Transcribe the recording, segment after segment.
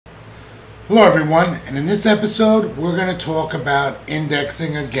Hello everyone, and in this episode we're going to talk about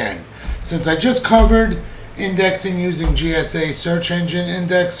indexing again. Since I just covered indexing using GSA Search Engine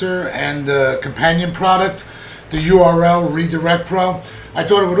Indexer and the companion product, the URL Redirect Pro, I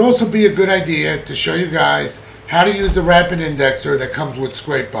thought it would also be a good idea to show you guys how to use the rapid indexer that comes with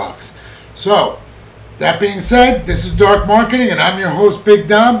ScrapeBox. So, that being said, this is Dark Marketing and I'm your host Big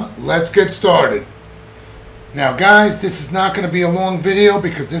Dom. Let's get started. Now guys, this is not going to be a long video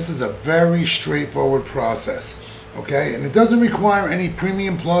because this is a very straightforward process, okay? And it doesn't require any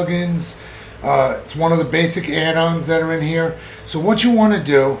premium plugins. It's one of the basic add-ons that are in here. So what you want to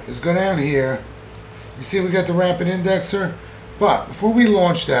do is go down here. You see we got the rapid indexer, but before we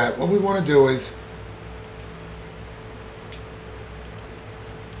launch that, what we want to do is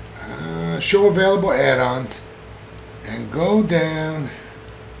show available add-ons and go down.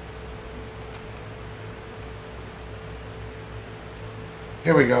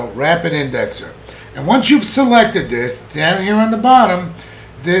 Here we go, Rapid Indexer. And once you've selected this, down here on the bottom,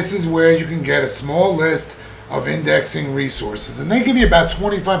 this is where you can get a small list of indexing resources. And they give you about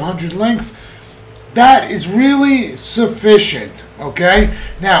 2,500 links. That is really sufficient, okay?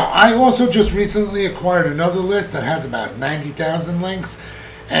 Now, I also just recently acquired another list that has about 90,000 links.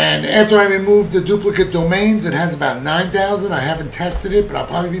 And after I removed the duplicate domains, it has about 9,000. I haven't tested it, but I'll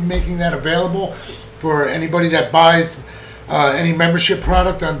probably be making that available for anybody that buys any membership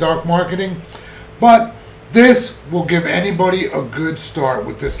product on Dark Marketing. But this will give anybody a good start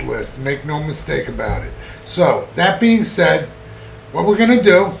with this list. Make no mistake about it. So, that being said, what we're going to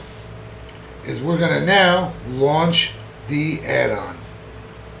do is we're going to now launch the add-on,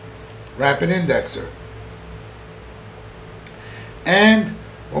 Rapid Indexer. And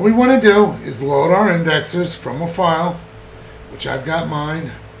what we want to do is load our indexers from a file, which I've got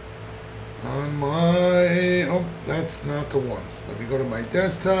mine on my, oh, that's not the one. Let me go to my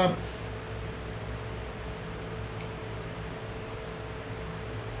desktop.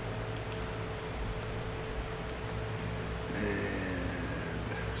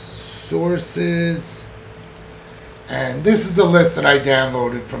 And sources. And this is the list that I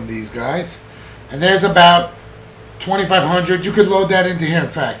downloaded from these guys. And there's about 2,500. You could load that into here.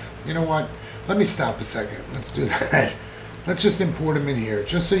 In fact, you know what? Let me stop a second. Let's do that. Let's just import them in here,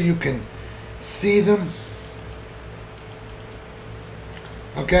 just so you can see them.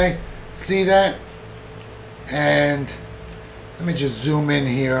 Okay, see that? And let me just zoom in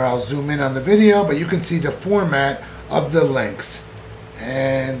here. I'll zoom in on the video, but you can see the format of the links.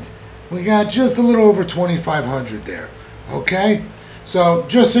 And we got just a little over 2,500 there. Okay, so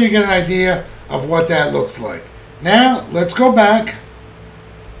just so you get an idea of what that looks like. Now, let's go back.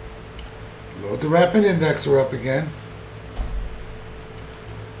 Load the Rapid Indexer up again.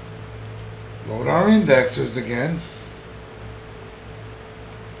 Load our indexers again.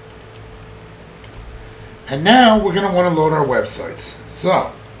 And now we're going to want to load our websites.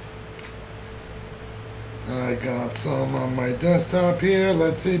 So, I got some on my desktop here.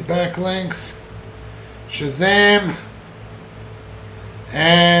 Let's see, Backlinks, Shazam,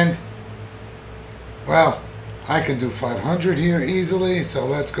 and, well, I can do 500 here easily. So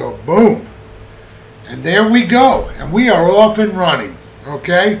let's go, boom. And there we go. And we are off and running,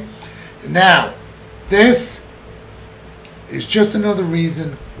 okay? Now, this is just another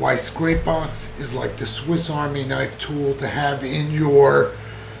reason why ScrapeBox is like the Swiss Army knife tool to have in your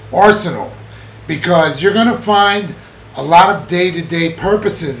arsenal. Because you're going to find a lot of day-to-day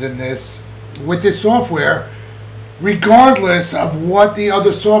purposes in this, with this software, regardless of what the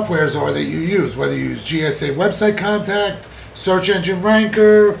other softwares are that you use. Whether you use GSA Website Contact, Search Engine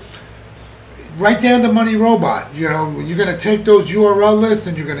Ranker, right down to Money Robot. You know, you're going to take those URL lists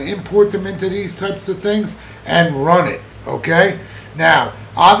and you're going to import them into these types of things and run it, okay? Now,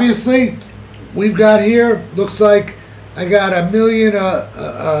 obviously, we've got here, looks like I got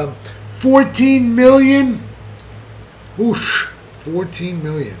 14 million. Whoosh, 14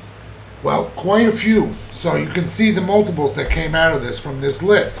 million. Well, quite a few. So you can see the multiples that came out of this from this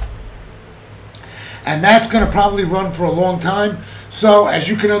list. And that's going to probably run for a long time. So, as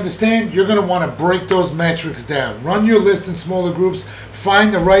you can understand, you're going to want to break those metrics down. Run your list in smaller groups.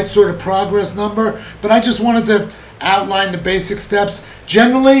 Find the right sort of progress number. But I just wanted to outline the basic steps.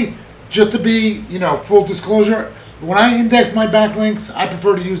 Generally, just to be, you know, full disclosure, when I index my backlinks, I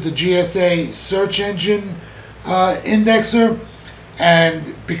prefer to use the GSA Search Engine Indexer.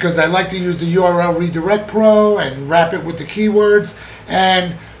 And because I like to use the URL Redirect Pro and wrap it with the keywords.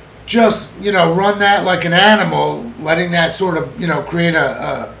 And just, you know, run that like an animal, letting that sort of, you know, create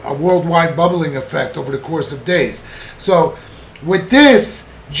a worldwide bubbling effect over the course of days. So with this,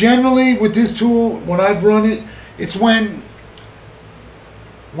 generally with this tool, when I've run it, it's when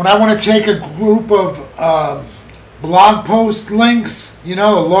when I want to take a group of blog post links, you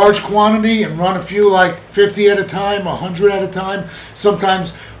know, a large quantity, and run a few, like 50 at a time, 100 at a time.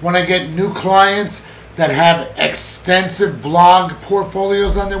 Sometimes when I get new clients that have extensive blog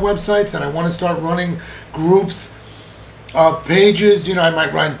portfolios on their websites and I want to start running groups of pages, you know, I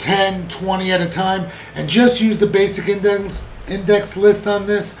might run 10, 20 at a time and just use the basic index list on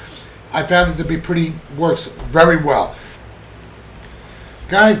this. I found it to be works very well.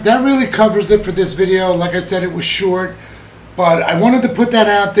 Guys, that really covers it for this video. Like I said, it was short, but I wanted to put that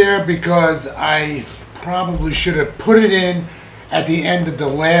out there because I probably should have put it in at the end of the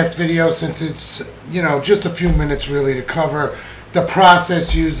last video, since it's, you know, just a few minutes really to cover the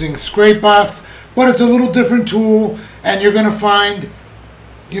process using ScrapeBox. But it's a little different tool, and you're going to find,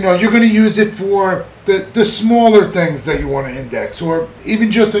 you know, you're going to use it for the smaller things that you want to index, or even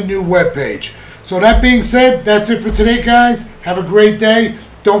just a new web page. So that being said, that's it for today, guys. Have a great day.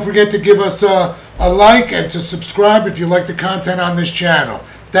 Don't forget to give us a like and to subscribe if you like the content on this channel.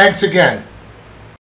 Thanks again.